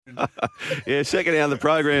Yeah, second hour of the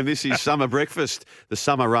program. This is Summer Breakfast, the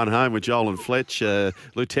summer run home with Joel and Fletch.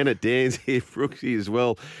 Lieutenant Dan's here, Brooksy as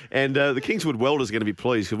well. And the Kingswood Welders are going to be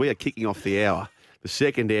pleased because we are kicking off the hour, the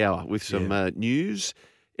second hour, with some news,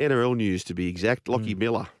 NRL news to be exact. Lockie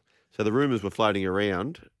Miller. So the rumours were floating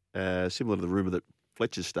around, similar to the rumour that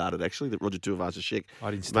Fletcher started, actually, that Roger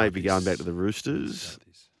Tuivasa-Sheck may be going back to the Roosters.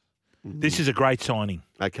 This is a great signing.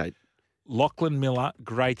 Okay. Lachlan Miller,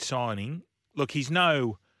 great signing. Look, he's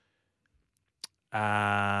no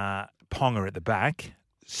Ponga at the back,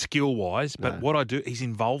 skill-wise, but what I do, his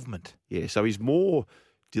involvement. Yeah, so he's more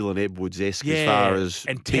Dylan Edwards-esque as far as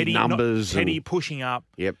and big Teddy, numbers. Teddy pushing up.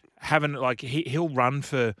 Yep. Having, like, he'll run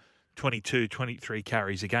for 22, 23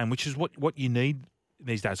 carries a game, which is what you need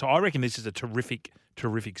these days. So I reckon this is a terrific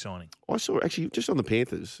signing. I saw, actually, just on the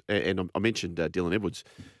Panthers, and I mentioned Dylan Edwards,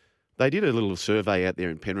 they did a little survey out there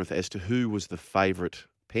in Penrith as to who was the favourite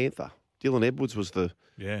Panther. Dylan Edwards was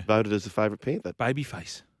voted as the favourite Panther.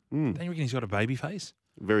 Babyface. Don't you reckon he's got a baby face?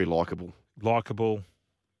 Very likeable. Likeable,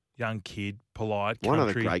 young kid, polite, One of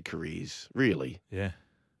the country. great careers, really. Yeah.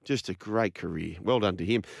 Just a great career. Well done to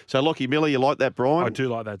him. So, Lockie Miller, you like that, Brian? I do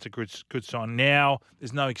like that. It's a good sign. Now,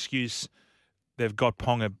 there's no excuse. They've got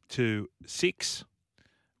Ponga to 6,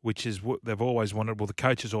 which is what they've always wanted. Well, the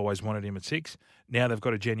coach has always wanted him at 6. Now they've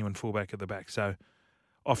got a genuine fullback at the back. So,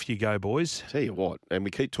 off you go, boys. Tell you what, and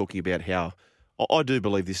we keep talking about how I do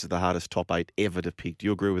believe this is the hardest top 8 ever to pick. Do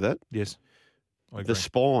you agree with that? Yes. I agree. The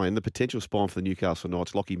spine, the potential spine for the Newcastle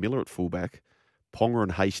Knights, Lockie Miller at fullback, Ponga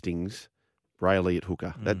and Hastings, Brayley at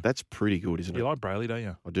hooker. That's pretty good, isn't it? You like Brayley, don't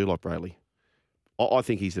you? I do like Brayley. I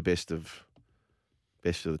think he's the best of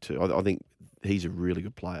the two. I think he's a really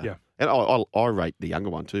good player. Yeah. And I rate the younger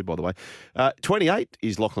one too, by the way. 28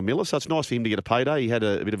 is Lachlan Miller, so it's nice for him to get a payday. He had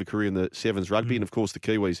a bit of a career in the Sevens rugby, and of course the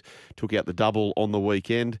Kiwis took out the double on the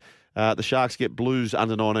weekend. The Sharks get Blues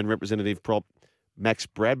under 19 representative prop Max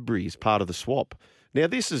Bradbury as part of the swap. Now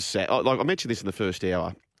this is sad. Like I mentioned this in the first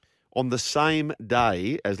hour. On the same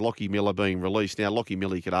day as Lockie Miller being released. Now Lockie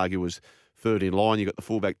Miller, you could argue, was third in line. You got the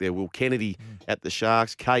fullback there, Will Kennedy at the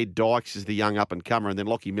Sharks. Cade Dykes is the young up-and-comer, and then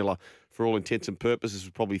Lockie Miller, for all intents and purposes,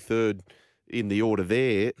 was probably third in the order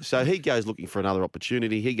there. So he goes looking for another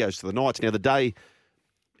opportunity. He goes to the Knights. Now, the day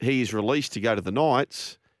he is released to go to the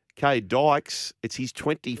Knights, Cade Dykes, it's his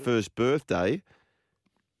 21st birthday,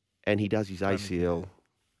 and he does his ACL.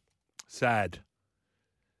 Sad.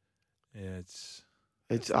 Yeah, it's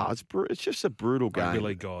just a brutal game. Rugby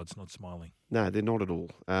league gods not smiling. No, they're not at all.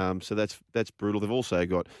 So that's brutal. They've also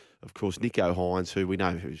got, of course, Nico Hines, who we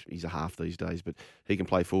know he's a half these days, but he can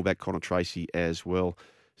play fullback. Connor Tracy as well.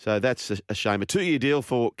 So that's a shame. A 2-year deal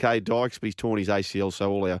for Cade Dykes, but he's torn his ACL.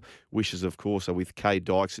 So all our wishes, of course, are with Cade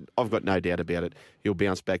Dykes. I've got no doubt about it. He'll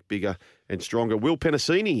bounce back bigger and stronger. Will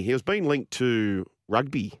Penasini, he was being linked to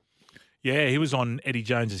rugby. Yeah, he was on Eddie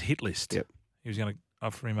Jones's hit list. Yep. He was going to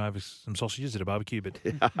offer him over some sausages at a barbecue, but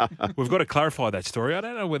we've got to clarify that story. I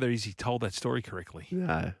don't know whether he told that story correctly.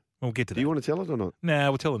 No. We'll get to that. Do you want to tell it or not? No,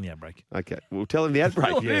 we'll tell him the outbreak. Okay. We'll tell him the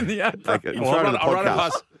outbreak. In the outbreak. Okay. Well,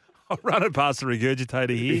 I'll run it past the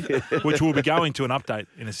regurgitator here, which will be going to an update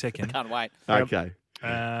in a second. Can't wait. Okay.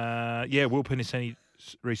 Will Penasini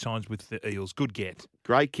re-signs with the Eels. Good get.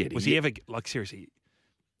 Great get. Was he ever, like, seriously,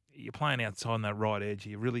 you're playing outside on that right edge.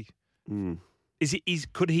 You really...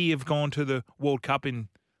 Could he have gone to the World Cup in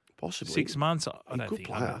possibly 6 months? I don't think.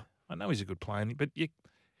 Player. I know he's a good player, but you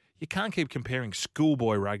can't keep comparing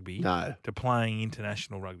schoolboy rugby to playing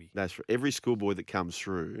international rugby. That's for every schoolboy that comes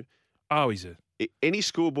through. Oh, he's any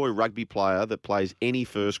schoolboy rugby player that plays any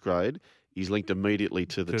first grade is linked immediately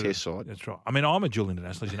to the Test side. That's right. I mean, I'm a dual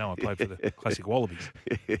international, as you know. I played for the Classic Wallabies.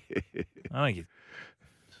 I think it's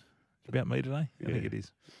about me today. I think it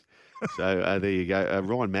is. So there you go.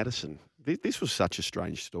 Ryan Madison. This was such a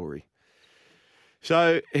strange story.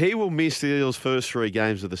 So he will miss the Eels' first 3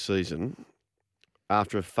 games of the season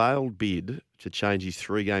after a failed bid to change his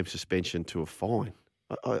 3-game suspension to a fine.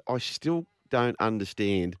 I still don't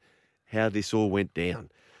understand how this all went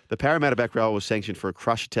down. The Parramatta back rower was sanctioned for a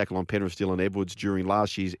crush tackle on Penrith's Dylan Edwards during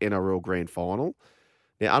last year's NRL Grand Final.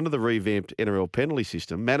 Now, under the revamped NRL penalty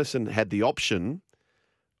system, Madison had the option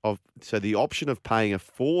of paying a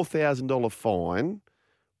 $4,000 fine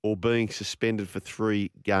or being suspended for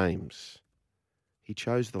 3 games. He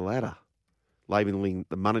chose the latter, labelling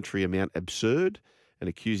the monetary amount absurd and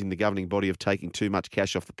accusing the governing body of taking too much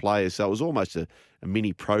cash off the players. So it was almost a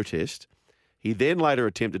mini protest. He then later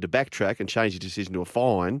attempted to backtrack and change his decision to a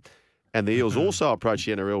fine, and the Eels also approached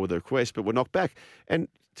the NRL with a request, but were knocked back. And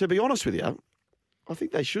to be honest with you, I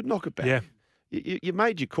think they should knock it back. Yeah. You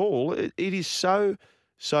made your call. It is so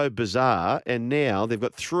bizarre, and now they've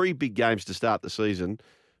got 3 big games to start the season.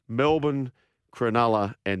 Melbourne,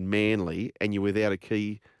 Cronulla and Manly, and you're without a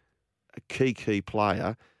key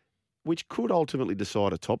player, which could ultimately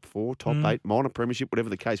decide a top 4, top 8, minor premiership, whatever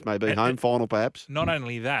the case may be, home final perhaps. Not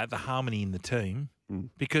only that, the harmony in the team,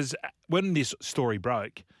 because when this story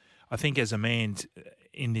broke, I think as a man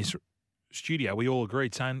in this studio, we all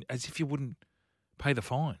agreed, saying as if you wouldn't pay the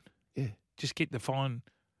fine. Yeah. Just get the fine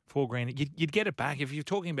 $4,000. You'd get it back. If you're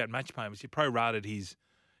talking about match payments, you pro-rated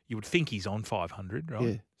you would think he's on 500, right?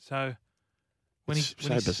 Yeah. So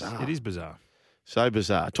bizarre. It is bizarre. So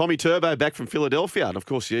bizarre. Tommy Turbo back from Philadelphia. And, of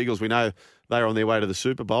course, the Eagles, we know they're on their way to the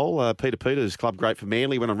Super Bowl. Peter Peters, club great for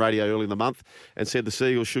Manly, went on radio early in the month and said the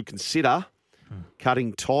Seagulls should consider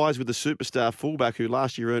cutting ties with the superstar fullback who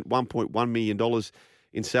last year earned $1.1 million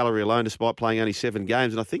in salary alone despite playing only 7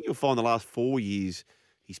 games. And I think you'll find the last 4 years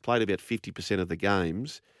he's played about 50% of the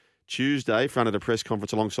games. Tuesday, fronted a press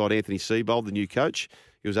conference alongside Anthony Seibold, the new coach.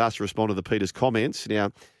 He was asked to respond to the Peters comments.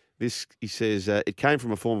 Now, this, he says, it came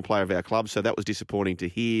from a former player of our club, so that was disappointing to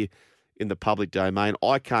hear in the public domain.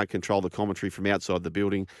 I can't control the commentary from outside the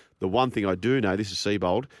building. The one thing I do know, this is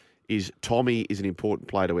Seibold, is Tommy is an important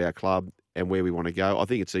player to our club and where we want to go. I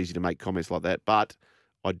think it's easy to make comments like that, but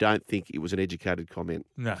I don't think it was an educated comment,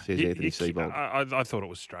 says Anthony Seibold. I thought it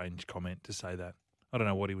was a strange comment to say that. I don't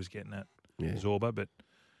know what he was getting at, Zorba, but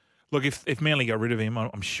look, if Manly got rid of him,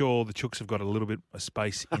 I'm sure the Chooks have got a little bit of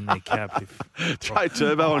space in their cap. Throw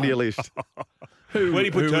Turbo on your list. Where do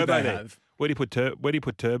you put Turbo there? Have? Where do you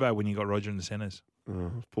put Turbo when you got Roger in the centres?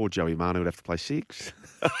 Oh, poor Joey Manu would have to play 6.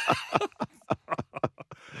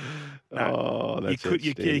 No, that's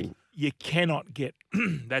outstanding. you cannot get.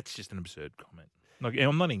 That's just an absurd comment. Like,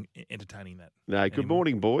 I'm not entertaining that. No, good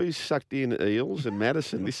morning, boys. Sucked in Eels and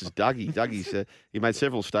Madison. This is Dougie. Dougie's he made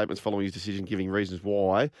several statements following his decision, giving reasons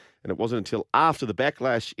why. And it wasn't until after the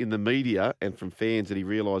backlash in the media and from fans that he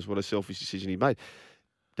realised what a selfish decision he made.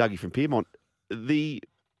 Dougie from Piermont, the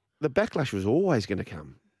backlash was always going to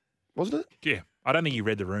come, wasn't it? Yeah, I don't think he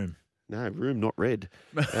read the room. No, room not red.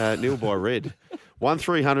 Nil by red.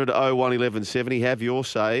 1300 01 1170. Have your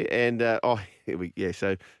say. And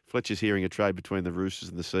so Fletcher's hearing a trade between the Roosters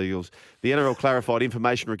and the Seagulls. The NRL clarified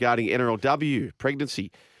information regarding NRLW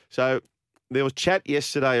pregnancy. So there was chat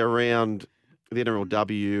yesterday around the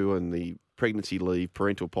NRLW and the pregnancy leave,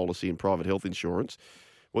 parental policy, and private health insurance.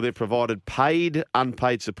 Well, they've provided paid,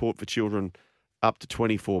 unpaid support for children up to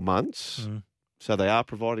 24 months. So they are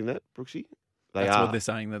providing that, Brooksy? That's what they're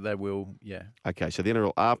saying that they will, yeah. Okay, so the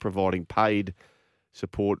NRL are providing paid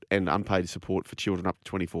support and unpaid support for children up to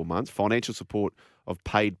 24 months, financial support of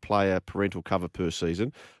paid player parental cover per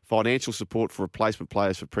season, financial support for replacement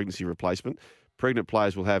players for pregnancy replacement. Pregnant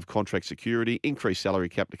players will have contract security, increased salary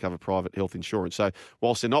cap to cover private health insurance. So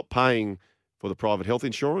whilst they're not paying for the private health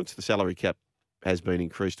insurance, the salary cap has been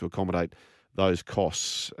increased to accommodate those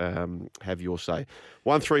costs. Have your say.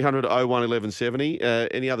 1300 01 1170.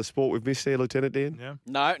 Any other sport we've missed there, Lieutenant Dan?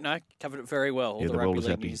 Yeah. No, covered it very well. All Yeah, the the rugby world is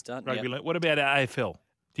league happy. news done. Rugby Yep. league. What about AFL?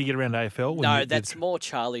 Do you get around AFL? No, that's more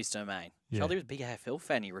Charlie's domain. Yeah. Charlie was a big AFL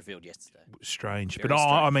fan, he revealed yesterday. strange. Very But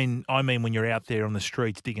strange. I mean, when you're out there on the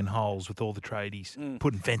streets digging holes with all the tradies,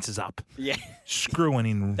 putting fences up, Yeah, screwing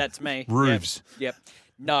in that's me. roofs. Yep.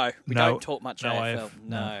 No, we No- don't talk much no AFL. AF?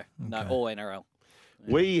 No, Okay. all NRL.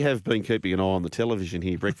 We have been keeping an eye on the television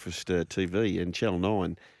here, Breakfast TV and Channel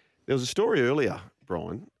 9. There was a story earlier,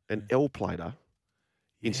 Brian, an L plater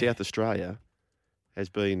in South Australia has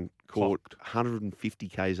been caught 150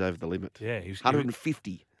 Ks over the limit. Yeah, he was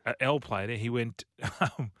 150. an L player. He went,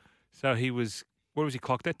 so he was, what was he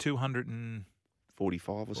clocked at? 245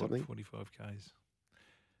 45 or something. Ks.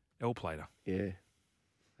 L plater. Yeah.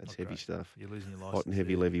 That's Not heavy great. stuff. You're losing your license. Hot and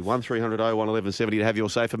heavy there. levy. 1300 01 1170 to have your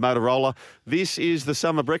say for Motorola. This is the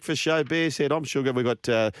Summer Breakfast Show. Bears Head, I'm Sugar. We've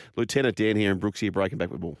got Lieutenant Dan here and Brooks here breaking back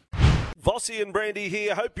with more. Vossi and Brandy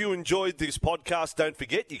here. Hope you enjoyed this podcast. Don't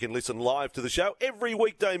forget, you can listen live to the show every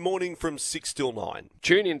weekday morning from 6 till 9.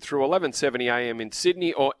 Tune in through 1170 AM in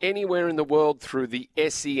Sydney or anywhere in the world through the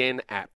SEN app.